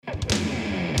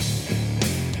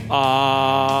All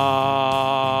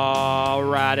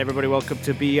right, everybody, welcome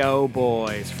to BO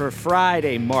Boys for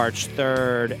Friday, March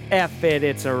 3rd. F it,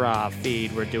 it's a raw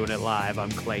feed. We're doing it live.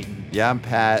 I'm Clayton. Yeah, I'm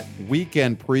Pat.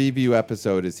 Weekend preview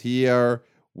episode is here.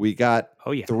 We got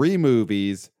 3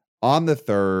 movies on the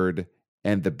 3rd,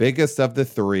 and the biggest of the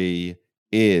 3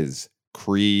 is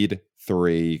Creed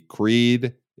 3.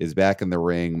 Creed is back in the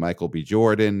ring. Michael B.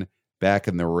 Jordan back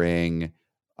in the ring.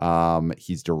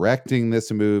 He's directing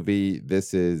this movie.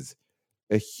 This is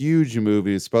a huge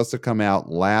movie. It's supposed to come out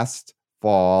last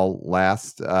fall,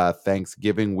 last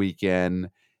Thanksgiving weekend,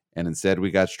 and instead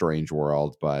we got Strange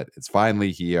World, but it's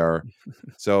finally here.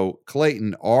 So,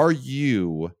 Clayton, are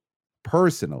you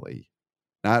personally,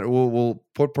 we'll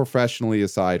put professionally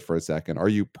aside for a second, are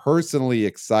you personally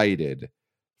excited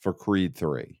for Creed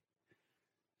 3?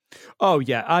 Oh,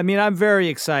 yeah. I mean, I'm very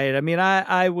excited. I mean,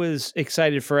 I was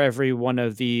excited for every one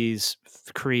of these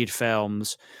Creed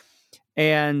films.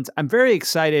 And I'm very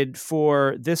excited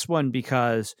for this one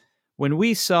because when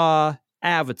we saw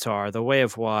Avatar, The Way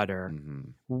of Water,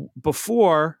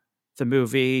 before the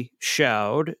movie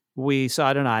showed, we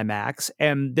saw it in IMAX,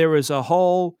 and there was a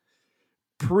whole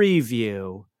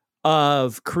preview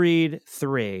of Creed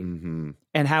 3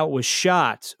 and how it was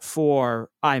shot for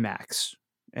IMAX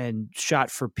and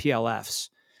shot for PLFs.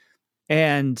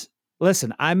 And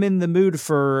listen, I'm in the mood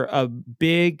for a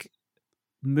big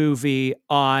movie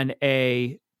on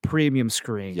a premium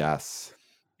screen. Yes.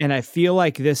 And I feel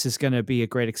like this is going to be a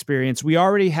great experience. We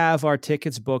already have our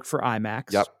tickets booked for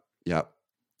IMAX. Yep.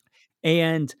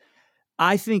 And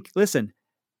I think, listen,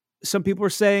 some people are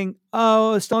saying,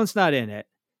 oh, Stallone's not in it.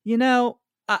 You know,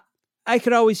 I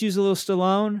could always use a little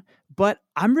Stallone, but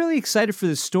I'm really excited for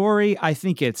the story. I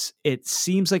think it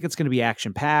seems like it's going to be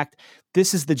action-packed.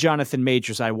 This is the Jonathan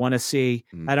Majors I want to see.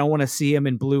 I don't want to see him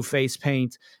in blue face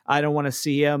paint. I don't want to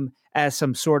see him as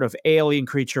some sort of alien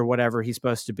creature, whatever he's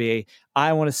supposed to be.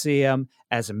 I want to see him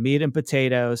as a meat and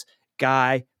potatoes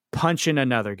guy punching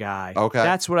another guy. Okay.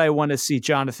 That's what I want to see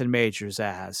Jonathan Majors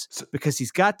as, because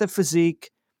he's got the physique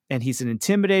and he's an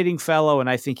intimidating fellow, and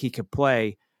I think he could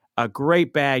play a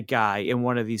great bad guy in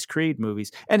one of these Creed movies.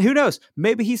 And who knows?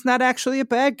 Maybe he's not actually a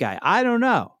bad guy. I don't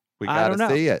know. We got to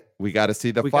see it. We got to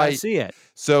see the fight. We got to see it.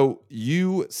 So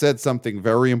you said something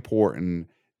very important,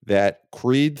 that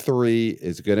Creed 3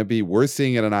 is going to be, we're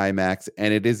seeing it in IMAX,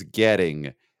 and it is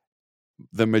getting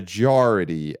the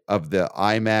majority of the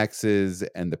IMAXs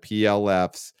and the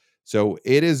PLFs. So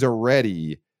it is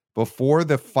already, before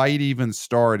the fight even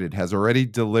started, has already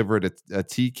delivered a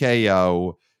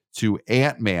TKO to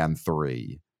Ant-Man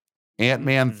 3.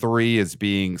 Ant-Man 3 is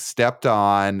being stepped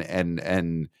on,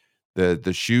 and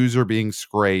the shoes are being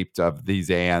scraped of these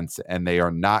ants, and they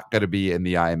are not going to be in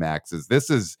the IMAXs. This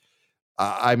is,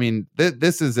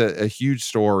 this is a huge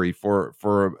story for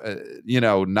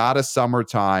not a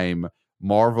summertime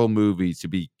Marvel movie to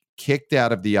be kicked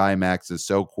out of the IMAXs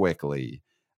so quickly.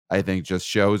 I think just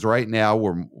shows right now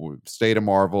we're state of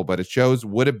Marvel, but it shows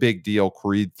what a big deal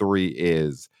Creed 3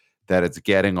 is, that it's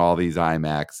getting all these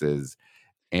IMAXs,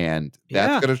 and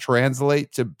that's going to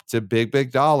translate to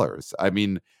big dollars. I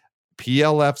mean,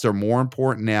 PLFs are more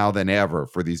important now than ever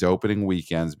for these opening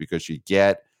weekends, because you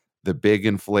get the big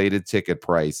inflated ticket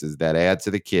prices that add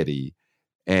to the kitty,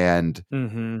 and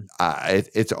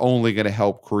it's only going to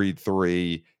help Creed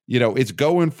 3. It's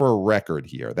going for a record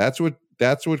here. That's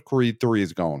what Creed 3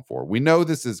 is going for. We know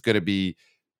this is going to be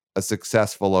a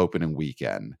successful opening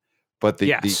weekend. But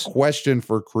the question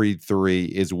for Creed 3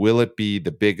 is, will it be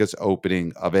the biggest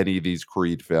opening of any of these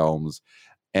Creed films?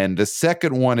 And the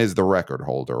second one is the record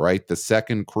holder, right? The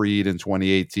second Creed in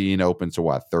 2018 opened to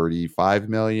what, 35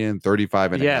 million,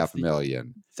 35.5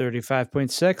 million.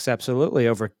 35.6, absolutely,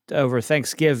 over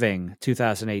Thanksgiving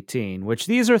 2018, which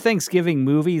these are Thanksgiving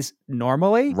movies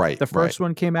normally. Right. The first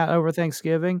one came out over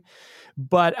Thanksgiving.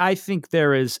 But I think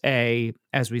there is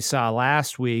as we saw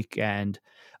last week, and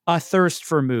a thirst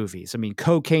for movies. I mean,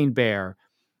 Cocaine Bear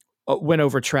went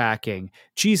over tracking.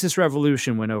 Jesus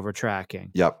Revolution went over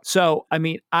tracking. Yep. So, I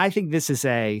mean, I think this is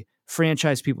a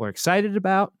franchise people are excited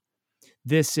about.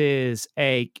 This is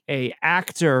a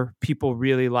actor people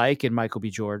really like in Michael B.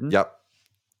 Jordan. Yep.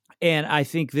 And I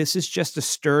think this is just a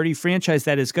sturdy franchise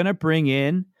that is going to bring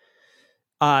in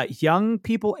young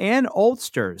people and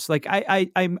oldsters. Like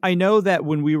I know that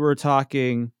when we were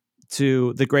talking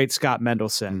to the great Scott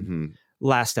Mendelson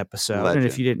last episode, Legend. and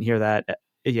if you didn't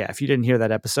hear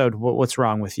that episode, what's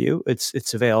wrong with you?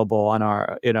 It's available on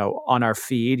our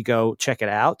feed. Go check it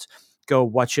out. Go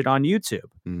watch it on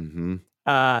YouTube.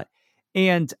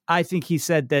 And I think he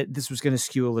said that this was going to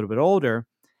skew a little bit older.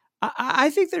 I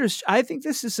think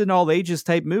this is an all ages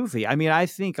type movie. I mean, I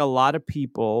think a lot of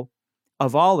people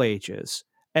of all ages.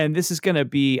 And this is going to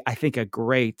be, I think, a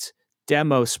great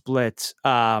demo split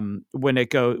when it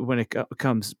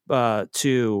comes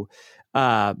to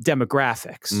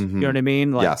demographics. You know Mhm. what I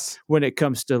mean? Like Yes. when it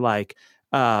comes to like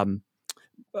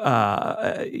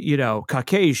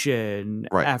Caucasian,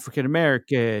 Right. African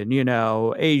American,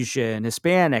 Asian,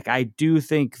 Hispanic. I do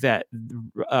think that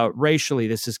racially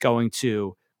this is going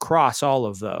to cross all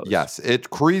of those. Yes.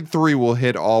 Creed 3 will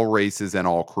hit all races and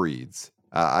all creeds.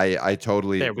 I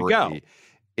totally There we go. agree.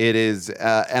 It is,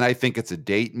 and I think it's a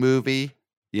date movie.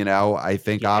 I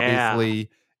think Yeah. obviously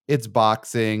it's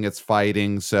boxing, it's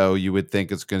fighting, so you would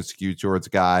think it's going to skew towards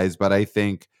guys, but I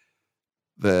think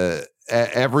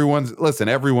everyone's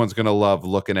going to love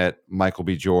looking at Michael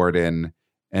B. Jordan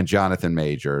and Jonathan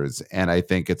Majors, and I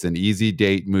think it's an easy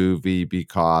date movie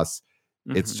because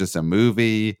it's Mhm. just a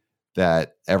movie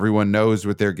that everyone knows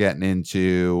what they're getting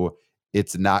into.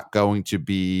 It's not going to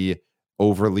be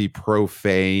overly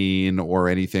profane or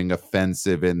anything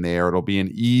offensive in there. It'll be an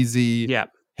easy, Yeah.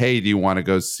 hey, do you want to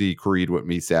go see Creed with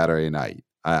me Saturday night?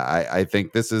 I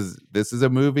think this is a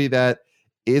movie that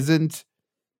isn't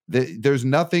there's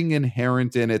nothing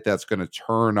inherent in it that's going to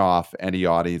turn off any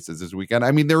audiences this weekend.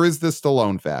 I mean, there is the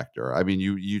Stallone factor. I mean,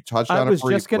 you touched I on it was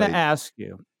just going to briefly. ask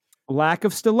you, lack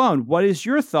of Stallone. What is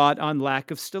your thought on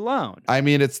lack of Stallone? I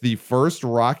mean, it's the first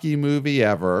Rocky movie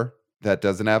ever that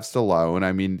doesn't have Stallone.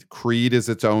 I mean, Creed is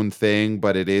its own thing,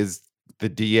 but it is the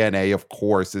DNA, of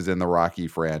course, is in the Rocky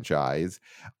franchise.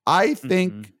 I Mhm.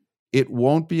 think it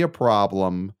won't be a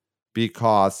problem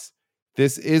because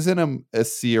this isn't a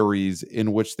series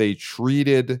in which they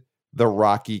treated the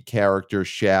Rocky character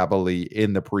shabbily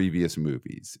in the previous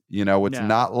movies. It's No.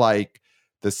 not like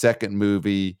the second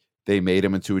movie, they made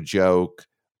him into a joke.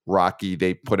 Rocky,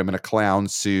 they put him in a clown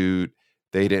suit.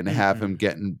 They didn't have him Mhm.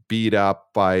 getting beat up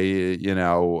by,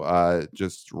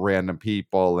 just random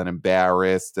people and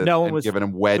embarrassed No one and was giving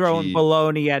him throwing wedgies.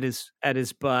 baloney at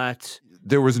his butt.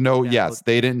 There was You no, know. yes,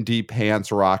 they didn't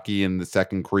de-pants Rocky in the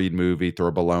second Creed movie,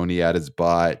 throw baloney at his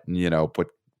butt, and,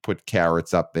 put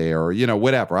carrots up there, or,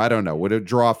 whatever. I don't know. Would it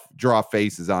draw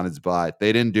faces on his butt?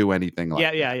 They didn't do anything like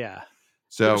Yeah, yeah, that. yeah.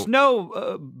 There was So,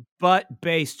 no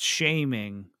butt-based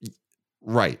shaming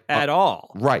right. at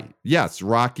all. Right. Yes.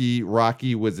 Rocky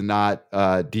was not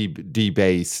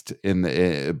debased in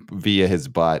the via his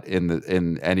butt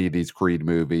in any of these Creed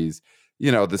movies.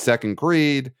 The second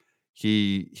Creed,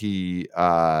 he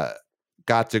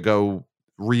got to go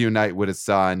reunite with his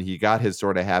son. He got his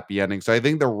sort of happy ending. So I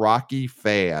think the Rocky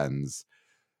fans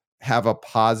have a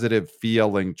positive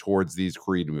feeling towards these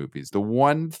Creed movies. The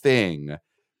one thing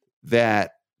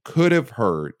that could have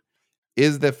hurt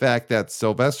is the fact that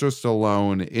Sylvester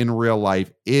Stallone in real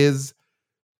life is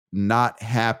not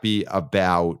happy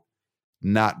about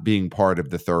not being part of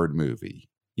the third movie.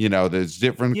 There's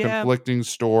different Yeah. conflicting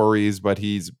stories, but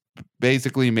he's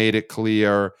basically made it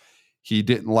clear he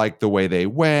didn't like the way they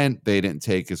went. They didn't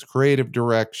take his creative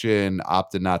direction,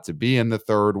 opted not to be in the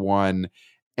third one.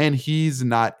 And he's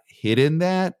not hidden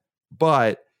that,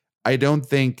 but I don't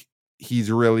think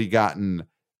he's really gotten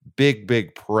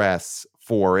big press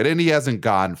for it. And he hasn't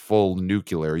gone full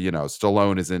nuclear.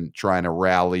 Stallone isn't trying to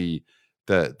rally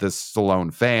the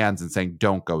Stallone fans and saying,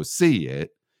 don't go see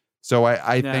it. So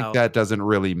I think No. that doesn't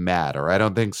really matter. I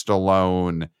don't think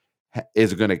Stallone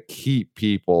is going to keep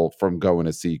people from going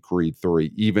to see Creed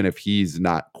 3, even if he's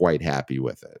not quite happy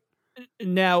with it.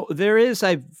 Now, there is,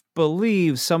 I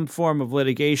believe, some form of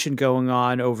litigation going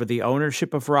on over the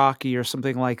ownership of Rocky or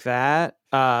something like that.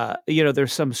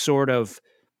 There's some sort of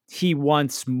he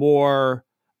wants more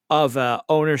of a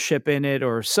ownership in it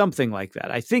or something like that.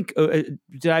 I think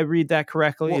did I read that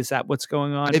correctly? Well, Is that what's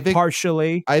going on? I think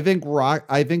Partially. I think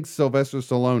Sylvester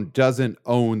Stallone doesn't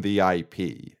own the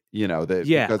IP, that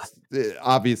Yeah. because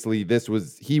obviously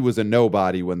he was a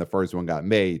nobody when the first one got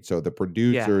made. So the Yeah.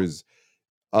 producers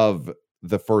of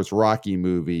the first Rocky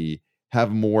movie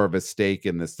have more of a stake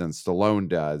in this than Stallone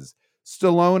does.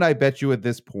 Stallone, I bet you at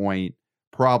this point,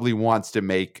 probably wants to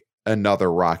make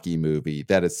another Rocky movie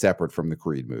that is separate from the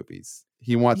Creed movies.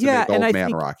 He wants to Yeah, make and Old I Man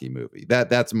think Rocky movie.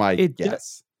 That's my it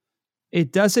guess.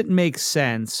 it doesn't make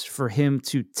sense for him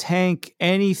to tank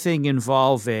anything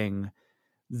involving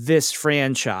this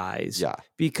franchise Yeah.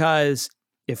 because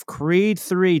if Creed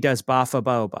 3 does Bafa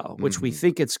Bobo, which we Mhm.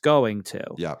 think it's going to,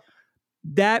 Yeah.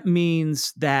 that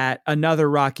means that another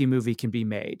Rocky movie can be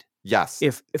made. Yes.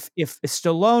 If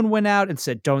Stallone went out and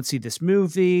said, "Don't see this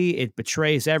movie, it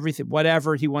betrays everything,"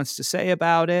 whatever he wants to say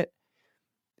about it,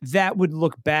 that would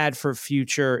look bad for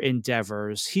future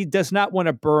endeavors. He does not want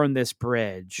to burn this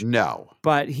bridge, No.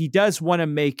 but he does want to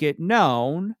make it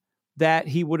known that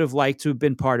he would have liked to have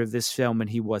been part of this film and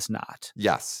he was not.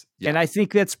 Yes. And I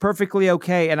think that's perfectly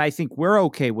okay. And I think we're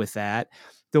okay with that.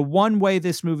 The one way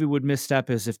this movie would misstep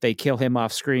is if they kill him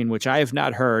off screen, which I have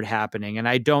not heard happening, and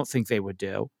I don't think they would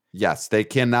do. Yes, they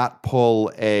cannot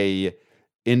pull a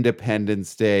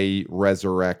Independence Day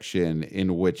resurrection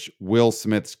in which Will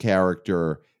Smith's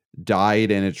character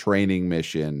died in a training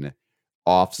mission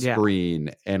off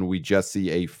screen and we just see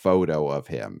a photo of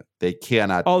him. They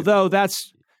cannot. Although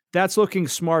that's looking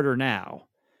smarter now.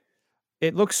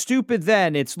 It looks stupid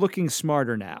then. It's looking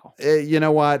smarter now. You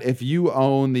know what? If you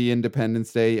own the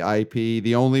Independence Day IP,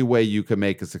 the only way you can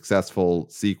make a successful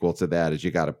sequel to that is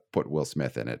you got to put Will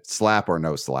Smith in it. Slap or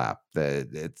no slap.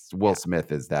 It's Will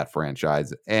Smith is that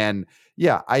franchise. And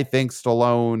yeah, I think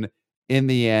Stallone in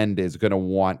the end is going to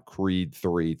want Creed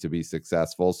 3 to be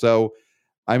successful. So,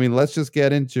 I mean, let's just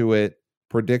get into it.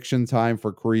 Prediction time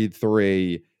for Creed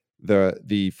 3.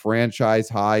 The franchise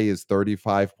high is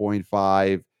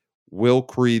 35.5. Will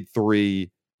Creed 3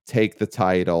 take the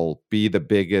title, be the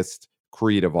biggest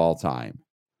Creed of all time?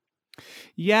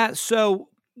 Yeah, so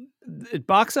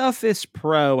Box Office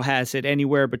Pro has it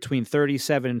anywhere between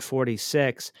 37 and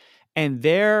 46, and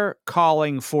they're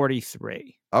calling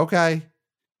 43. Okay.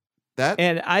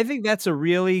 And I think that's a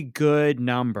really good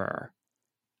number.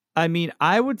 I mean,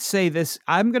 I would say this,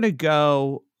 I'm going to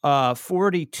go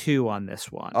 42 on this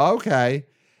one. Okay.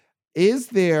 Is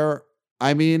there,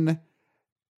 I mean,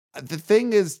 the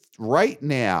thing is, right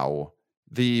now,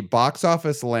 the box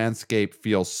office landscape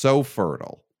feels so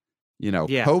fertile. You know,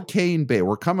 Cocaine Bear,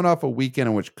 we're coming off a weekend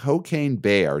in which Cocaine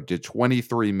Bear did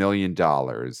 $23 million.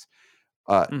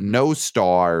 No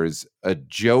stars, a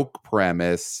joke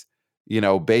premise. You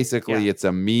know, basically it's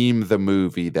a meme, the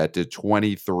movie that did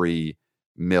 23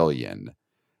 million.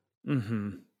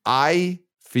 I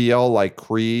feel like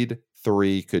Creed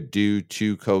 3 could do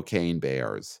 2 Cocaine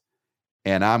Bears.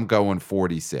 And I'm going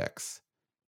 46.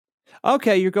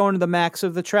 Okay, you're going to the max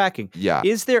of the tracking. Yeah.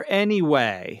 Is there any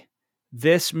way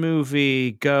this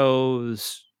movie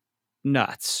goes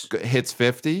nuts? Hits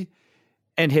 50?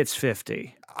 And hits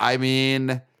 50. I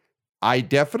mean, I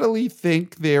definitely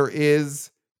think there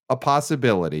is a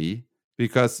possibility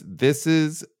because this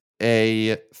is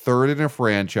a third in a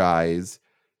franchise.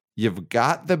 You've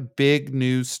got the big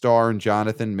new star in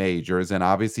Jonathan Majors, and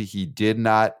obviously he did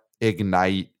not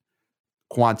ignite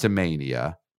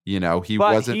Quantumania. You know,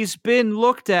 he's been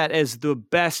looked at as the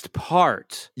best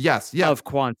part of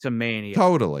Quantumania.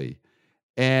 Totally.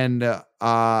 And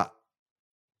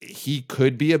he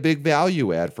could be a big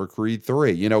value add for Creed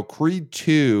 3. You know, Creed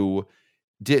 2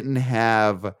 didn't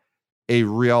have a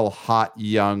real hot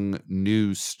young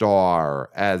new star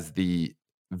as the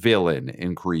villain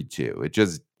in Creed 2.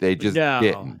 They just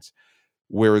didn't.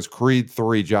 Whereas Creed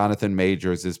 3, Jonathan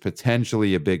Majors is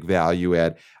potentially a big value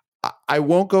add. I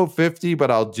won't go 50,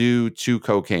 but I'll do 2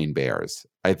 Cocaine Bears.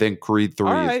 I think Creed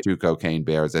 3 is 2 Cocaine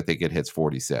Bears. I think it hits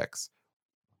 46.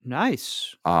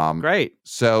 Nice. Great.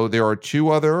 So there are 2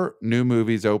 other new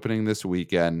movies opening this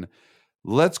weekend.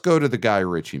 Let's go to the Guy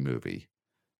Ritchie movie.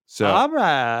 So, all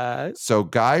right. So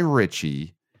Guy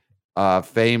Ritchie,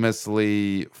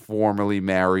 famously formerly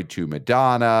married to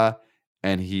Madonna,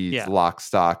 and he's Lock,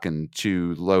 Stock, and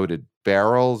 2 Loaded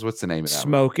Barrels. What's the name of that?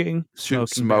 Smoking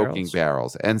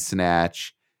Barrels and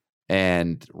Snatch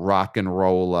and Rock and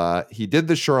Rolla. He did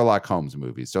the Sherlock Holmes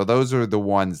movies. So those are the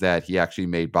ones that he actually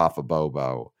made Bafa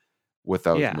Bobo with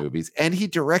those movies. And he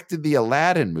directed the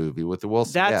Aladdin movie with the Will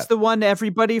Smith. That's the one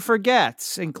everybody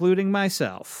forgets, including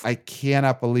myself. I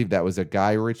cannot believe that was a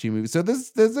Guy Ritchie movie. So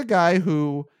there's a guy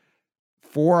who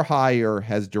for hire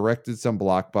has directed some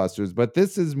blockbusters, but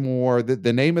this is more,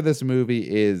 the name of this movie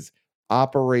is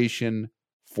Operation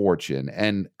Fortune.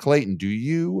 And Clayton, do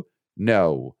you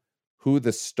know who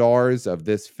the stars of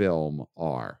this film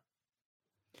are?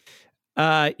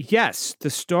 Yes, the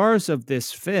stars of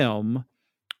this film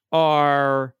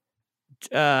are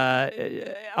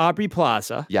Aubrey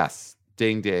Plaza. Yes.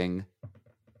 Ding ding.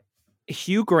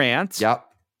 Hugh Grant. Yep.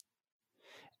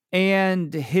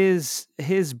 And his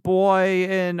boy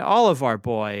and Oliver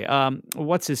boy.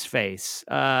 What's his face?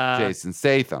 Jason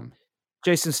Statham.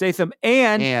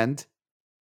 And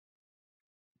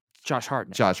Josh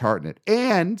Hartnett.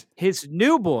 And his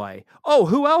new boy. Oh,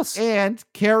 who else? And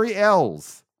Carrie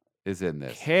Ells is in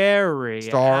this.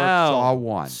 Saw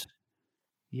 1.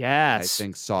 Yes. I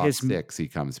think Saw 6 he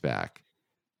comes back.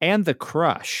 And The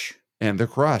Crush.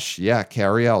 Yeah,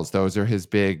 Carrie Ells. Those are his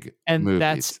big movies.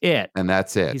 That's it.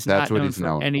 That's what he's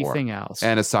known for. Anything else.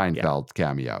 And a Seinfeld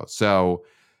cameo. So,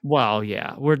 well,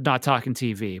 yeah, we're not talking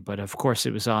TV, but of course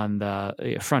it was on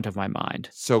the front of my mind.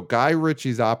 So Guy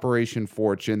Ritchie's Operation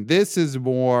Fortune. This is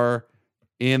more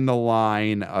in the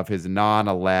line of his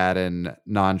non-Aladdin,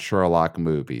 non-Sherlock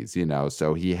movies, you know.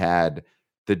 So he had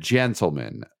The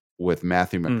Gentleman with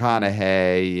Matthew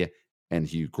McConaughey and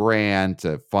Hugh Grant,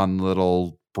 a fun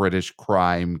little British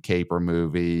crime caper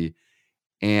movie.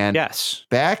 And Yes.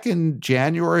 back in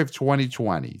January of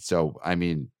 2020, so I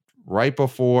mean, right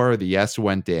before the S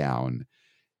went down,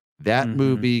 that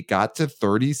movie got to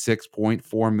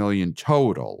 36.4 million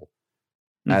total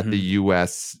at the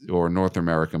US or North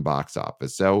American box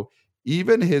office. So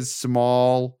even his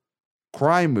small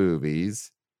crime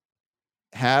movies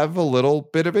have a little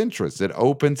bit of interest. It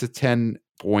opened to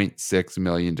 $10.6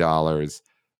 million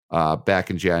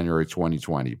back in January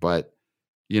 2020. But,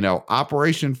 you know,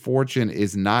 Operation Fortune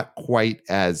is not quite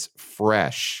as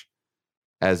fresh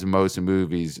as most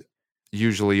movies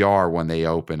usually are when they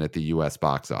open at the US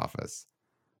box office.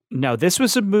 No, this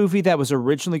was a movie that was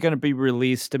originally going to be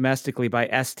released domestically by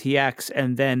STX,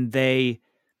 and then they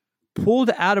pulled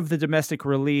out of the domestic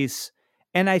release.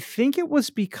 And I think it was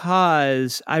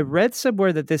because I read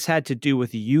somewhere that this had to do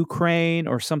with Ukraine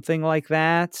or something like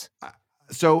that.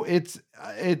 So it's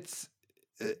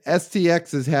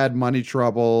STX has had money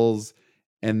troubles,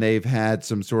 and they've had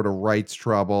some sort of rights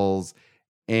troubles.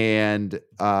 And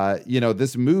you know,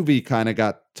 this movie kind of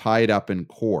got tied up in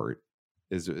court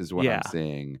is what I'm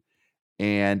saying.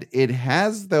 And it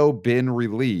has, though, been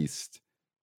released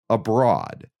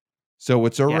abroad. So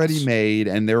it's already made,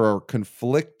 and there are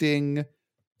conflicting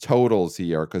totals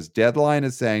here because Deadline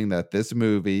is saying that this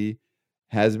movie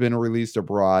has been released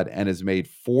abroad and has made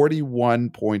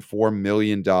 $41.4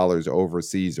 million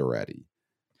overseas already.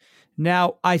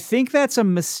 Now, I think that's a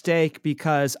mistake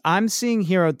because I'm seeing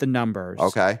here at the numbers.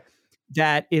 Okay.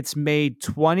 That it's made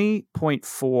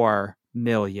 20.4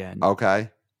 million. Okay.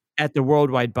 At the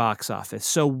worldwide box office.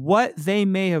 So what they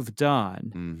may have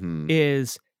done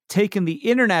is taken the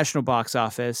international box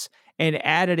office and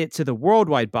added it to the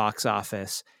worldwide box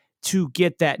office to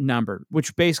get that number,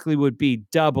 which basically would be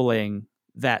doubling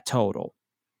that total.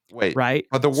 Wait, right?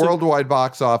 But the worldwide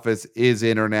box office is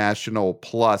international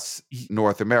plus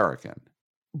North American.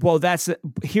 Well,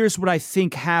 here's what I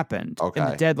think happened in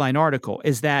the Deadline article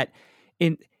is that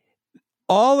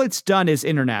all it's done is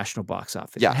international box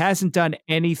office. It hasn't done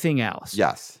anything else.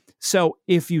 Yes. So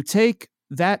if you take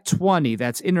that 20,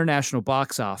 that's international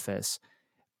box office,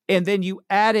 and then you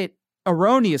add it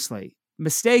erroneously,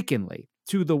 mistakenly,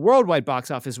 to the worldwide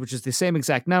box office, which is the same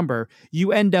exact number,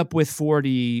 you end up with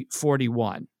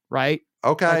 41, right?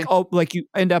 Okay. Like you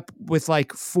end up with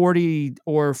like 40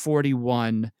 or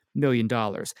 $41 million.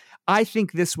 I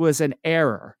think this was an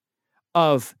error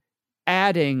of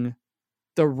adding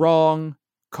the wrong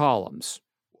columns.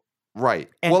 Right.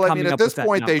 Well, I mean, at this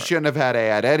point, they shouldn't have had to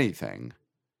add anything.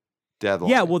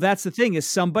 Deadline. Yeah, well, that's the thing is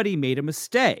somebody made a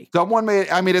mistake.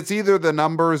 It's either the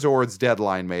numbers or it's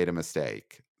Deadline made a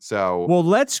mistake. So, well,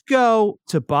 let's go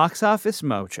to Box Office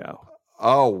Mojo.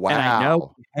 Oh, wow. And I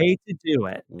know we hate to do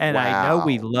it. And I know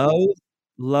we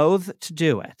loathe to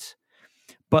do it.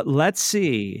 But let's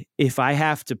see if I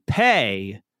have to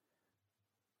pay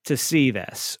to see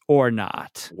this or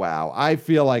not. Wow. I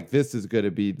feel like this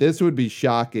would be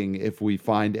shocking if we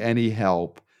find any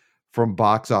help from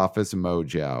Box Office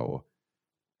Mojo.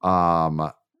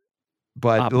 But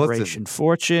Operation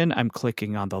Fortune. I'm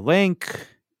clicking on the link.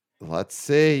 Let's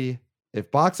see.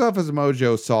 If Box Office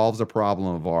Mojo solves a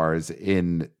problem of ours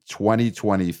in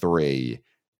 2023,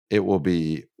 it will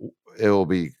be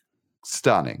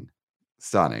stunning.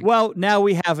 Well, now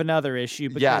we have another issue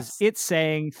because it's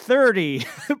saying 30.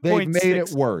 They've made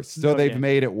it worse. So they've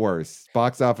made it worse.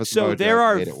 Box Office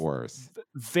Mojo made it worse.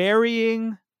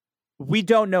 Varying. We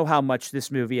don't know how much this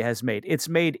movie has made. It's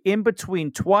made in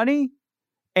between 20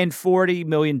 and $40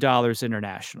 million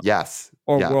international. Yes.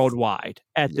 Or worldwide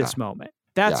at this moment.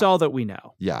 That's all that we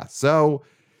know. Yeah. So,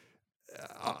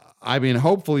 I mean,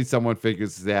 hopefully someone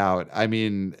figures this out. I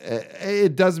mean,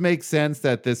 it does make sense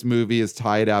that this movie is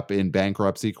tied up in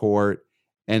bankruptcy court.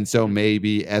 And so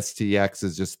maybe STX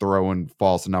is just throwing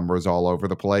false numbers all over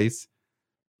the place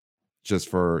just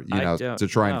for, to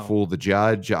try and fool the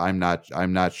judge. I'm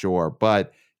not sure.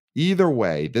 But either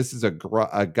way, this is a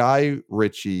Guy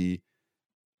Ritchie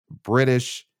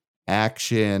British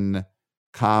action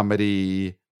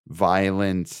comedy,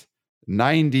 violent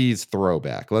 90s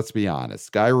throwback. Let's be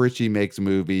honest. Guy Ritchie makes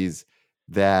movies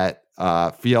that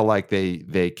feel like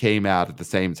they came out at the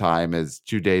same time as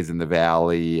 2 Days in the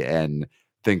Valley and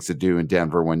Things to Do in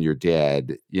Denver When You're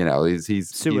Dead. He's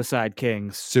Suicide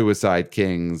Kings,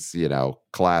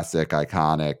 classic,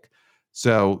 iconic.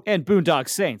 So and Boondock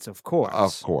Saints, of course.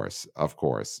 Of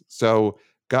course. So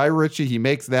Guy Ritchie, he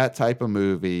makes that type of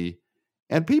movie.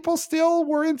 And people still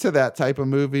were into that type of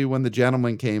movie when The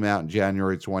Gentleman came out in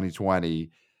January 2020.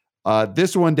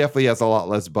 This one definitely has a lot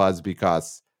less buzz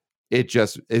because it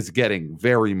just is getting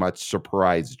very much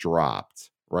surprise dropped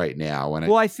right now. And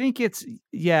Well, I think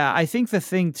I think the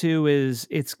thing too is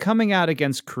it's coming out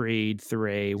against Creed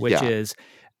 3, which yeah, is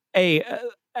a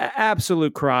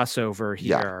absolute crossover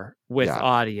yeah, here with yeah.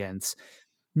 audience.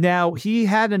 Now, he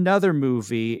had another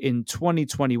movie in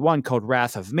 2021 called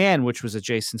Wrath of Man, which was a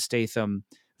Jason Statham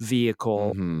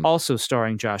vehicle, hmm also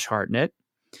starring Josh Hartnett.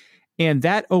 And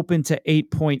that opened to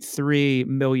 $8.3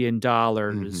 million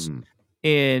hmm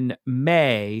in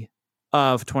May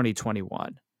of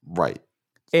 2021. Right.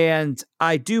 And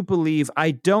I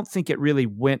don't think it really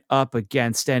went up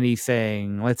against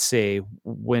anything. Let's see,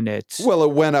 when it, Well,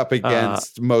 it went up uh,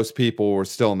 against most people were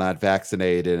still not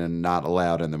vaccinated and not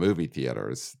allowed in the movie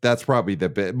theaters. That's probably the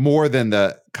bit more than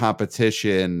the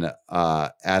competition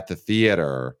at the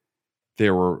theater.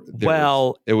 There was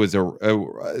well, it was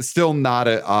still not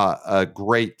a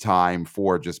great time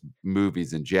for just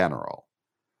movies in general.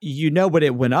 what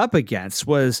it went up against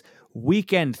was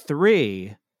weekend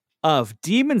 3 of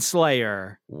Demon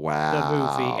Slayer, the movie,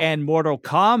 Wow. and Mortal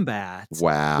Kombat, with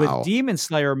Wow. Demon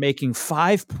Slayer making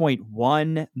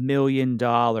 $5.1 million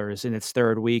in its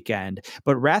third weekend.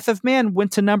 But Wrath of Man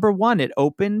went to number 1. It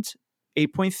opened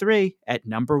 8.3 at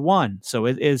number 1. So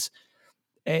it is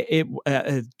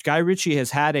Guy Ritchie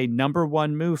has had a number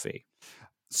 1 movie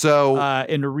So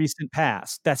in a recent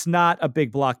past. That's not a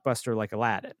big blockbuster like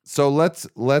Aladdin. So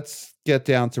let's get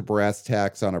down to brass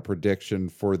tacks on a prediction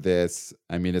for this.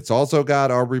 I mean, it's also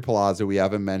got Aubrey Plaza. We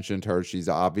haven't mentioned her. She's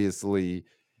obviously,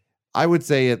 I would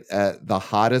say, at the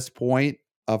hottest point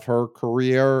of her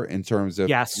career in terms of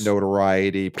Yes,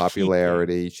 notoriety, peaking.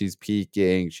 popularity. She's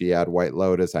peaking. She had White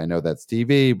Lotus. I know that's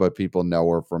TV, but people know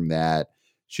her from that.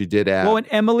 She did Well, have, and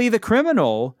Emily the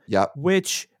Criminal, yep,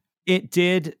 which it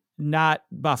did not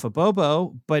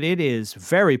Bobo, but it is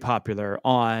very popular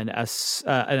on a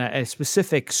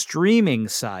specific streaming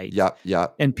site, yep,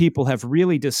 yep, and people have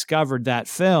really discovered that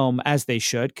film, as they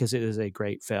should, because it is a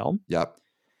great film. yep.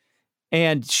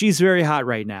 And she's very hot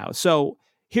right now. So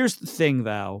here's the thing,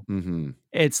 though. hmm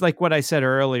It's like what I said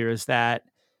earlier is that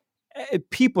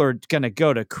people are going to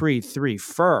go to Creed 3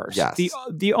 first. The Yes,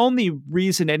 the only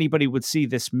reason anybody would see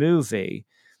this movie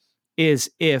is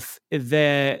if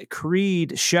the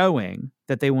Creed showing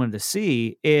that they wanted to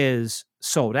see is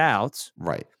sold out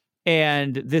right,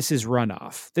 and this is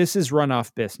runoff. This is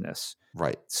runoff business.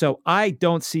 right. So I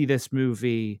don't see this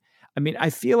movie. I mean, I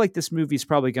feel like this movie is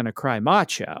probably going to cry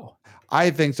macho. I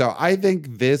think so. I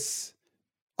think this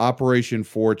Operation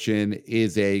Fortune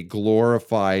is a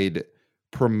glorified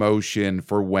promotion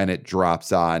for when it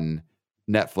drops on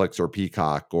Netflix or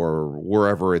Peacock or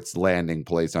wherever its landing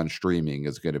place on streaming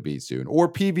is going to be soon, or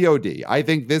PVOD. I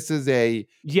think this is a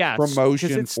Yes, because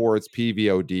promotion it's for its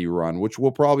PVOD run, which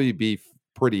will probably be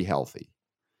pretty healthy.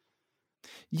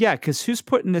 yeah, because who's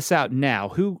putting this out now?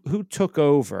 Who took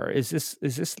over? Is this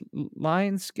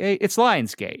Lionsgate? It's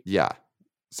Lionsgate. Yeah.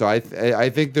 So I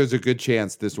think there's a good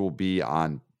chance this will be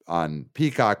on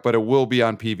Peacock, but it will be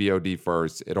on PVOD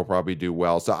first. It'll probably do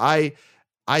well. So I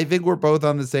think we're both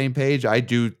on the same page. I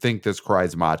do think this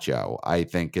cries macho. I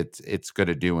think it's going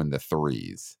to do in the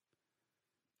threes.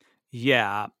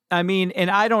 Yeah. I mean, and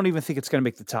I don't even think it's going to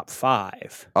make the top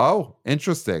 5. Oh,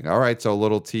 interesting. All right, so a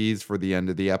little tease for the end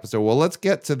of the episode. Well, let's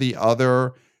get to the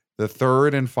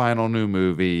third and final new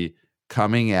movie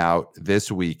coming out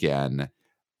this weekend.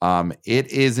 It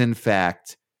is in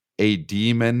fact a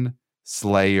Demon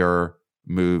Slayer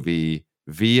movie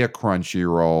via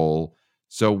Crunchyroll.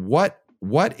 So what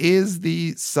is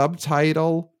the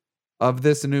subtitle of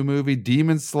this new movie?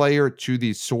 Demon Slayer to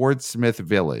the Swordsmith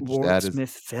Village.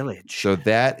 Wordsmith Village. So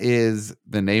that is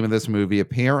the name of this movie.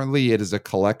 Apparently, it is a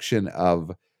collection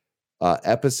of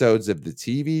episodes of the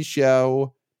TV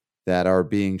show that are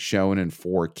being shown in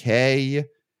 4K.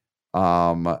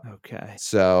 Okay.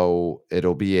 So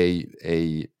it'll be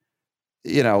a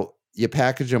you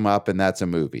package them up and that's a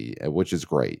movie, which is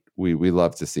great. We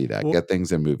love to see that. Well, Get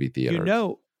things in movie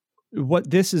theaters. What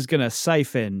this is going to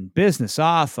siphon business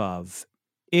off of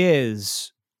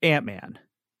is Ant-Man.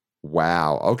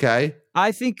 Wow. Okay.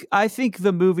 I think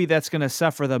the movie that's going to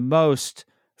suffer the most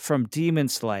from Demon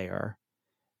Slayer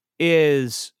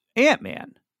is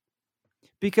Ant-Man.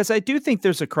 Because I do think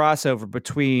there's a crossover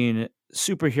between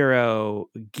superhero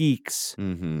geeks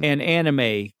Mm-hmm. and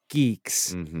anime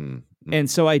geeks. Mm-hmm. And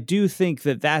so I do think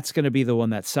that that's going to be the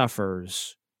one that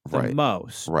suffers the Right.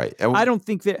 most. Right. I don't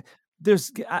think that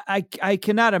I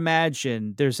cannot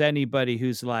imagine there's anybody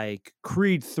who's like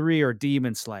Creed 3 or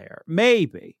Demon Slayer.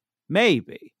 Maybe.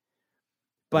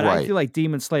 but I Right. feel like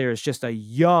Demon Slayer is just a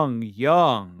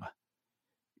young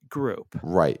group.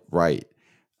 Right.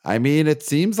 I mean, it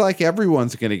seems like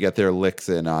everyone's going to get their licks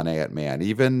in on Ant-Man.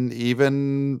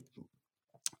 Even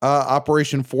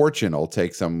Operation Fortune will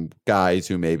take some guys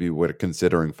who maybe were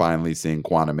considering finally seeing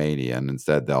Quantumania, and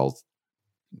instead they'll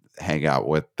hang out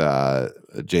with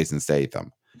Jason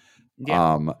Statham.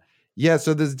 Yeah. Yeah,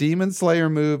 so this Demon Slayer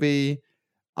movie,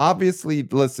 obviously,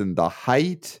 listen, the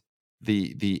height,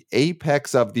 the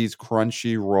apex of these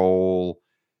Crunchyroll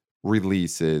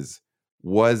releases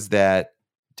was that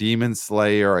Demon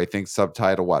Slayer, I think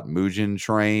subtitle what, Mugen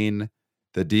Train,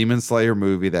 the Demon Slayer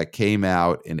movie that came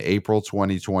out in April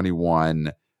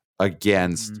 2021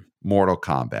 against Mhm. Mortal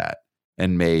Kombat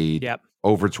and made Yep.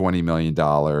 over $20 million.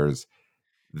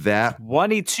 That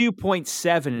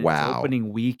 22.7 in its wow.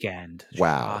 opening weekend.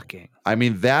 Wow. Shocking. I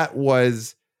mean, that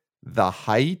was the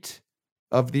height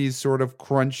of these sort of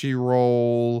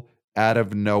Crunchyroll out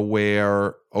of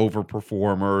nowhere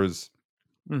overperformers.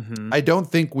 Mhm. I don't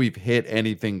think we've hit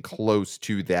anything close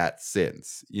to that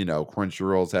since.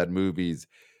 Crunchyroll's had movies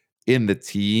in the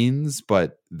teens,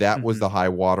 but that was the Mhm. high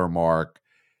water mark.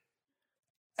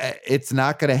 It's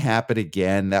not going to happen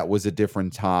again. That was a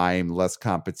different time, less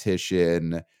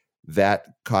competition. That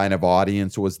kind of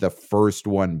audience was the first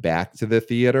one back to the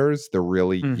theaters, the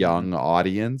really Mhm. young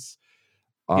audience.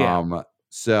 Yeah.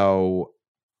 So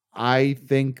I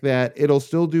think that it'll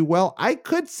still do well. I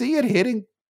could see it hitting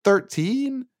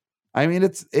 13. I mean,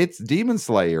 it's Demon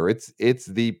Slayer. It's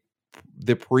the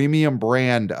premium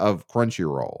brand of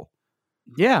Crunchyroll.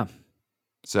 Yeah.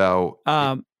 So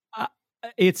Um, uh,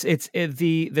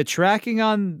 the tracking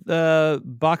on the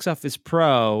Box Office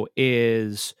Pro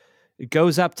is it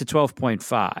goes up to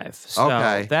 12.5. So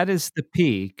okay. that is the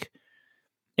peak.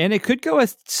 And it could go a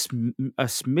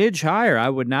smidge higher. I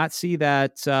would not see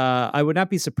that. I would not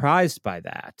be surprised by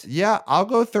that. Yeah, I'll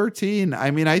go 13.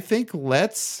 I mean, I think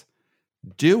let's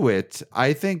do it.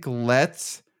 I think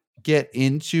let's get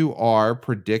into our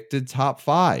predicted top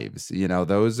fives.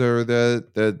 Those are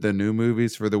the new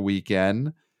movies for the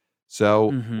weekend.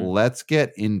 So Mhm. let's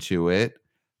get into it.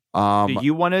 Do Um,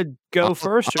 you want to go I'll,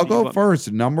 first, or I'll do you go want?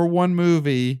 first. Number one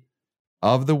movie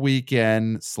of the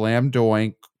weekend, Slam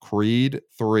Doink, Creed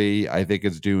 3. I think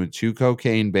it's doing 2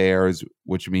 Cocaine Bears,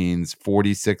 which means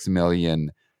 46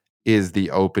 million is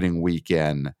the opening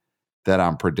weekend that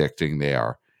I'm predicting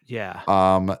there.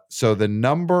 Yeah. So the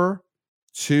number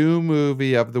 2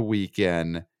 movie of the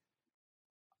weekend,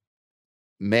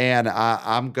 man,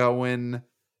 I'm going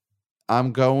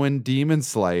Demon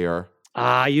Slayer.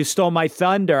 Ah, you stole my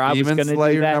thunder. I was Demon gonna do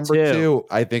Slayer that number too. 2.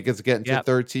 I think it's getting to Yep.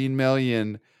 13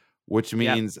 million, which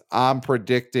Yep. means I'm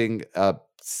predicting a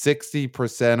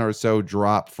 60% or so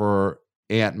drop for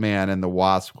Ant-Man and the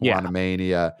Wasp: Yeah.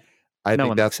 Quantumania. I No think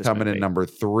one likes that's this coming in movie. number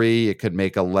 3. It could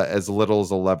make as little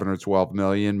as 11 or 12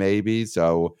 million maybe.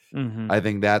 So Mhm. I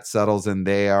think that settles in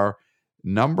there.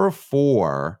 Number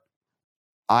 4,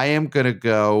 I am going to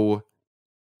go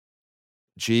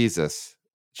Jesus.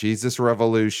 Jesus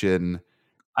Revolution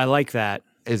I like that.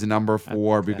 is number I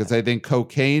 4 like because that. I think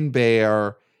Cocaine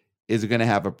Bear is going to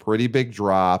have a pretty big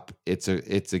drop. It's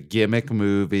a gimmick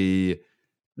movie.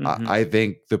 Mhm. I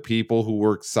think the people who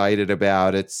were excited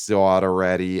about it saw it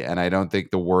already, and I don't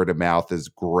think the word of mouth is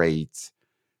great.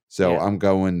 So Yeah. I'm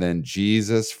going then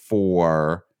Jesus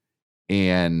 4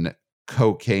 and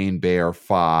Cocaine Bear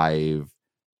 5,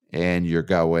 and you're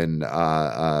going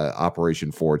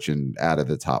Operation Fortune out of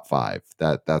the top 5.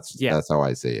 That's Yeah. that's how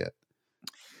I see it.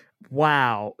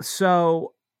 Wow.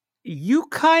 So you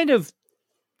kind of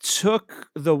took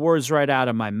the words right out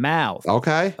of my mouth,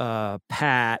 Okay.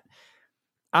 Pat.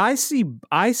 I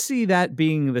see that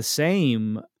being the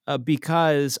same,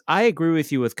 because I agree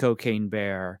with you with Cocaine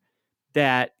Bear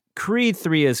that Creed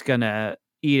 3 is gonna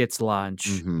eat its lunch,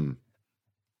 Mhm.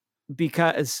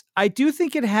 because I do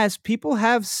think it has people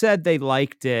have said they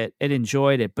liked it and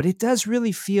enjoyed it, but it does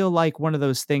really feel like one of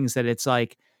those things that it's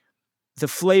like the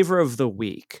flavor of the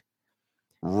week.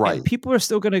 And Right. people are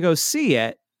still gonna go see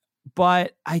it,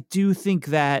 but I do think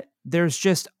that there's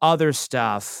just other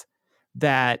stuff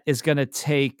that is gonna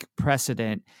take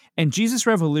precedent, and Jesus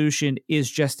Revolution is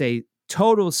just a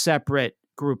total separate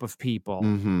group of people,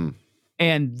 Mhm.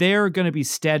 and they're gonna be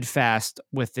steadfast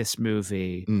with this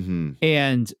movie Mhm.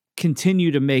 and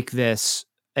continue to make this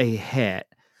a hit.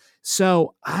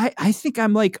 So I think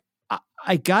I'm like,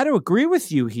 I gotta agree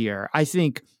with you here. I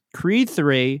think Creed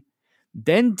 3,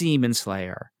 then Demon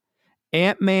Slayer,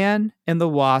 Ant-Man and the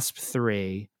Wasp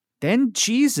 3, then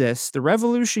Jesus, The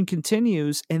Revolution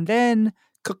Continues, and then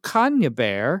Cocaine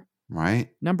Bear, Right.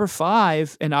 number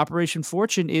 5, and Operation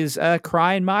Fortune is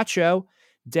Crying Macho.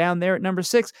 down there at number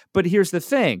 6. But here's the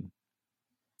thing.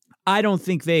 I don't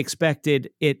think they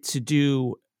expected it to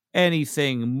do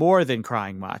anything more than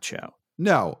Crying Macho.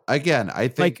 No, again, I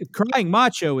think Like, Crying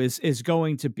Macho is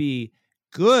going to be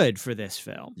good for this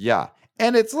film. yeah.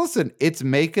 And it's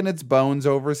making its bones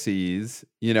overseas.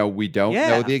 We don't know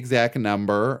Yeah. the exact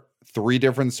number. 3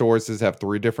 different sources have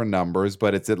 3 different numbers,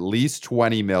 but it's at least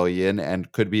 20 million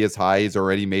and could be as high as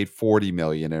already made 40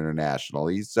 million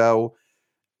internationally. So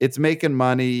it's making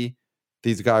money.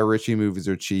 These Guy Ritchie movies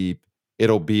are cheap.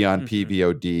 It'll be on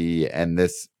PVOD, and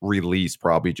this release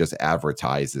probably just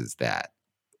advertises that.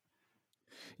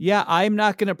 Yeah, I'm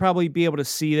not going to probably be able to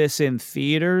see this in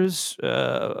theaters,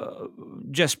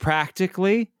 just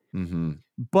practically. Mm-hmm.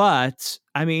 But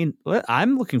I mean,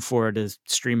 I'm looking forward to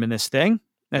streaming this thing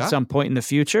at some point in the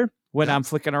future when I'm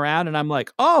flicking around and I'm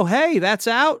like, oh, hey, that's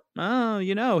out. Oh,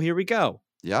 here we go.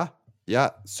 Yeah. Yeah.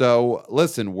 So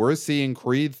listen, we're seeing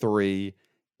Creed 3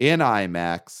 in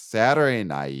IMAX Saturday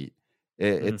night.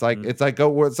 It's like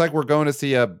we're going to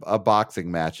see a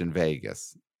boxing match in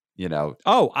Vegas.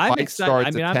 Oh, I'm fight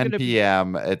excited. starts at 10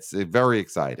 p.m. It's very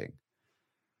exciting.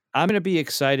 I'm going to be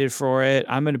excited for it.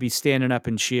 I'm going to be standing up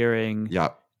and cheering.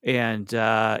 Yep. And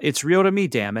it's real to me,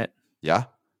 damn it. Yeah.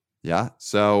 Yeah.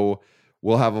 So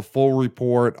we'll have a full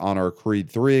report on our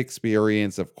Creed 3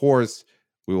 experience. Of course,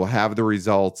 we will have the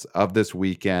results of this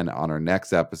weekend on our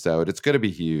next episode. It's going to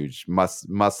be huge.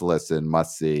 Must listen,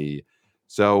 must see.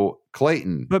 So,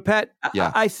 Clayton. But Pat,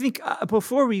 I think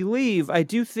before we leave, I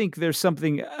do think there's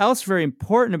something else very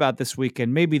important about this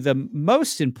weekend. Maybe the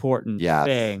most important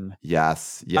thing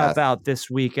about this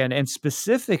weekend, and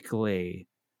specifically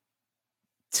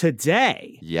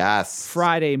today. Yes.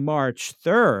 Friday, March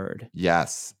 3rd.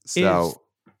 Yes. So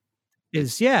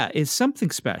is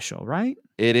something special, right?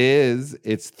 It is.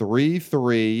 It's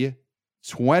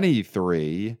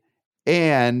 3/3/23,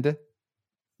 and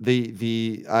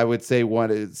the I would say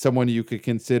someone you could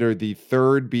consider the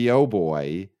third BO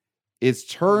boy is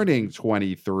turning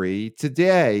 23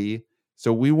 today.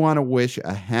 So we want to wish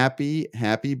a happy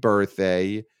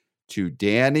birthday to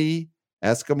Danny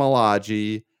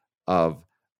Escamilaggi of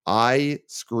I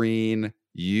Screen,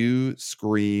 You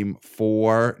Scream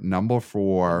 4, number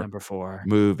 4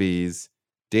 movies.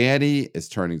 Danny is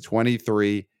turning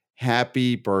 23.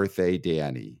 Happy birthday,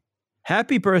 Danny.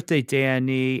 Happy birthday,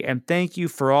 Danny. And thank you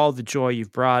for all the joy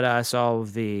you've brought us, all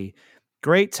of the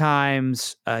great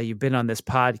times you've been on this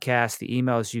podcast, the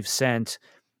emails you've sent,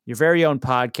 your very own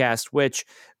podcast, which,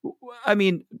 I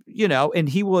mean, and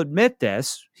he will admit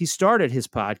this, he started his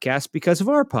podcast because of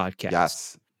our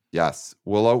podcast. Yes.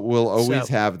 We'll always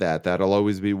have that. That'll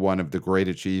always be one of the great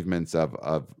achievements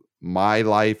of my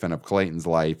life and of Clayton's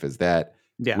life, is that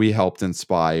we helped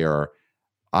inspire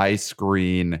I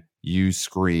Screen, You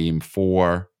Scream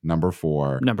 4, number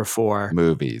 4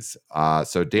 movies.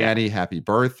 So Danny, happy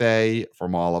birthday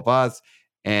from all of us,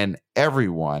 and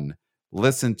everyone.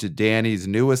 Listen to Danny's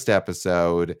newest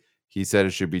episode. He said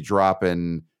it should be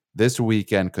dropping this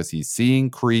weekend because he's seeing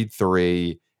Creed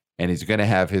 3, and he's going to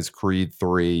have his Creed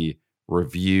 3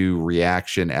 review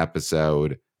reaction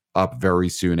episode up very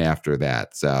soon after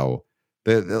that. So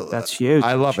that's huge.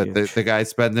 I love it. The guy's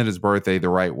spending his birthday the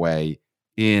right way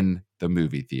in the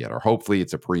movie theater. Hopefully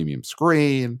it's a premium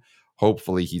screen.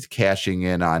 Hopefully he's cashing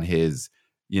in on his,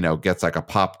 gets like a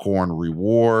popcorn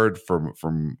reward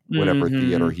from whatever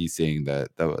theater he's seeing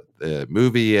the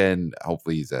movie in.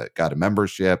 Hopefully he's got a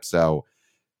membership. So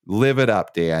live it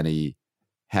up, Danny.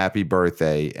 Happy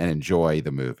birthday and enjoy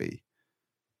the movie.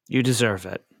 You deserve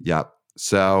it. Yep.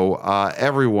 So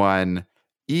everyone,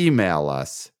 email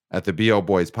us at the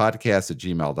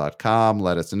boboyspodcast@gmail.com.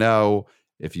 Let us know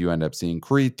if you end up seeing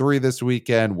Creed 3 this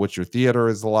weekend, what your theater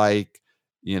is like.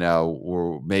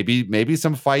 Or maybe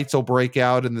some fights will break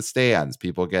out in the stands.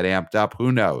 People get amped up.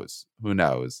 Who knows?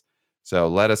 So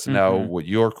let us know what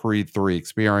your Creed 3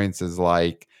 experience is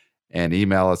like, and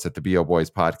email us at the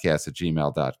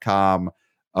boboyspodcast@gmail.com.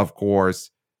 Of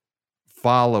course,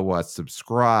 follow us,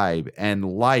 subscribe, and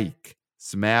like.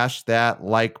 Smash that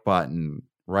like button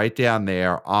right down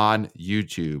there on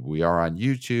YouTube. We are on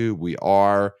YouTube. We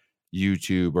are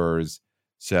YouTubers.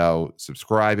 So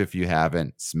subscribe if you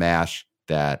haven't. Smash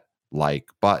that like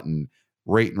button.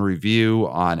 Rate and review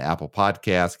on Apple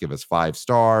Podcasts. Give us 5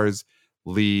 stars.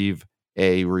 Leave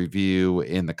a review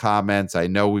in the comments. I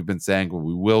know we've been saying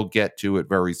we will get to it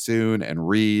very soon and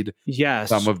read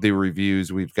some of the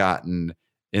reviews we've gotten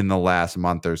in the last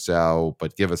month or so,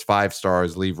 but give us 5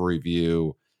 stars, leave a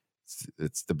review.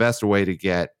 It's the best way to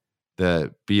get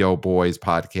the BO Boys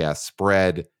podcast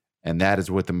spread, and that is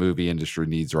what the movie industry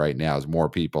needs right now, is more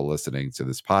people listening to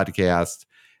this podcast.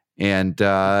 And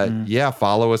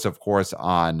follow us, of course,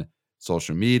 on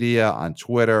social media, on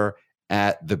Twitter,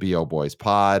 at the BO Boys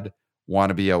Pod.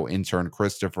 WannaBO intern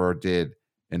Christopher did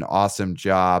an awesome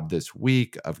job this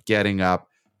week of getting up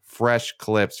fresh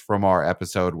clips from our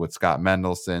episode with Scott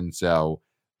Mendelson. So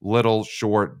little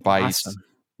short bites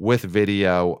with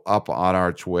video up on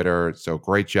our Twitter. So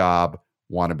great job,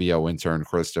 WannaBO intern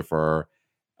Christopher,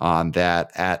 on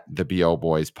that, at the BO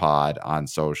Boys Pod on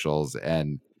socials.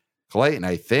 And Clayton,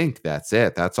 I think that's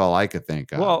it. That's all I could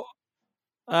think of. Well,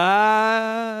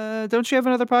 don't you have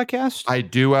another podcast? I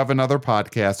do have another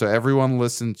podcast. So everyone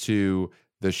listen to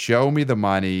the Show Me the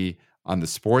Money on the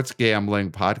Sports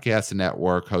Gambling Podcast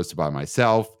Network, hosted by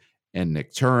myself and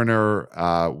Nick Turner.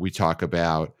 We talk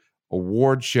about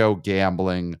award show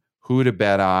gambling, who to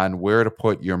bet on, where to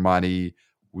put your money.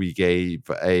 We gave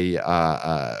we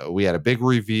had a big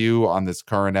review on this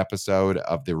current episode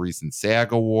of the recent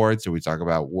SAG Awards. So we talk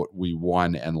about what we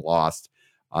won and lost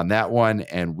on that one.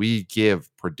 And we give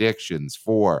predictions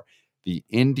for the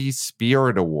Indie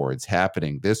Spirit Awards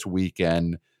happening this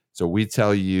weekend. So we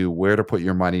tell you where to put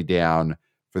your money down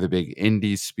for the big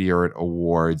Indie Spirit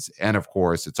Awards. And of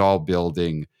course, it's all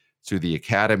building to the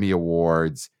Academy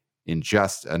Awards in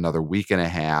just another week and a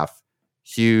half.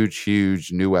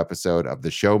 Huge new episode of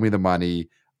the Show Me the Money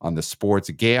on the Sports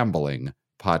Gambling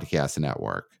Podcast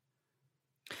Network.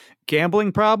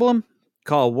 Gambling problem?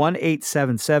 Call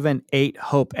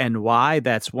 1-877-8-HOPE-NY.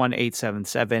 That's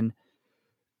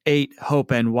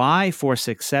 1-877-8-HOPE-NY,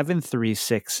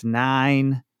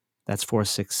 467-369. That's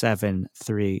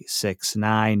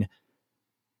 467-369.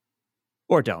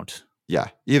 Or don't. Yeah,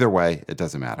 either way, it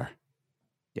doesn't matter.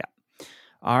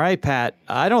 All right, Pat,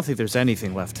 I don't think there's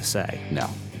anything left to say. No.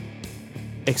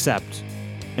 Except,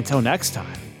 until next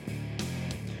time.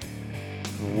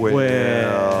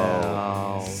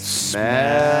 We'll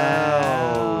smell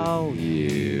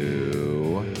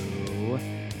you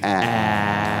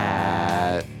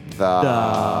at the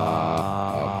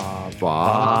box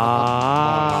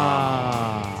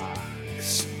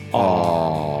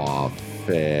office.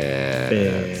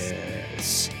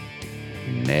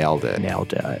 Nailed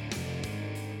it.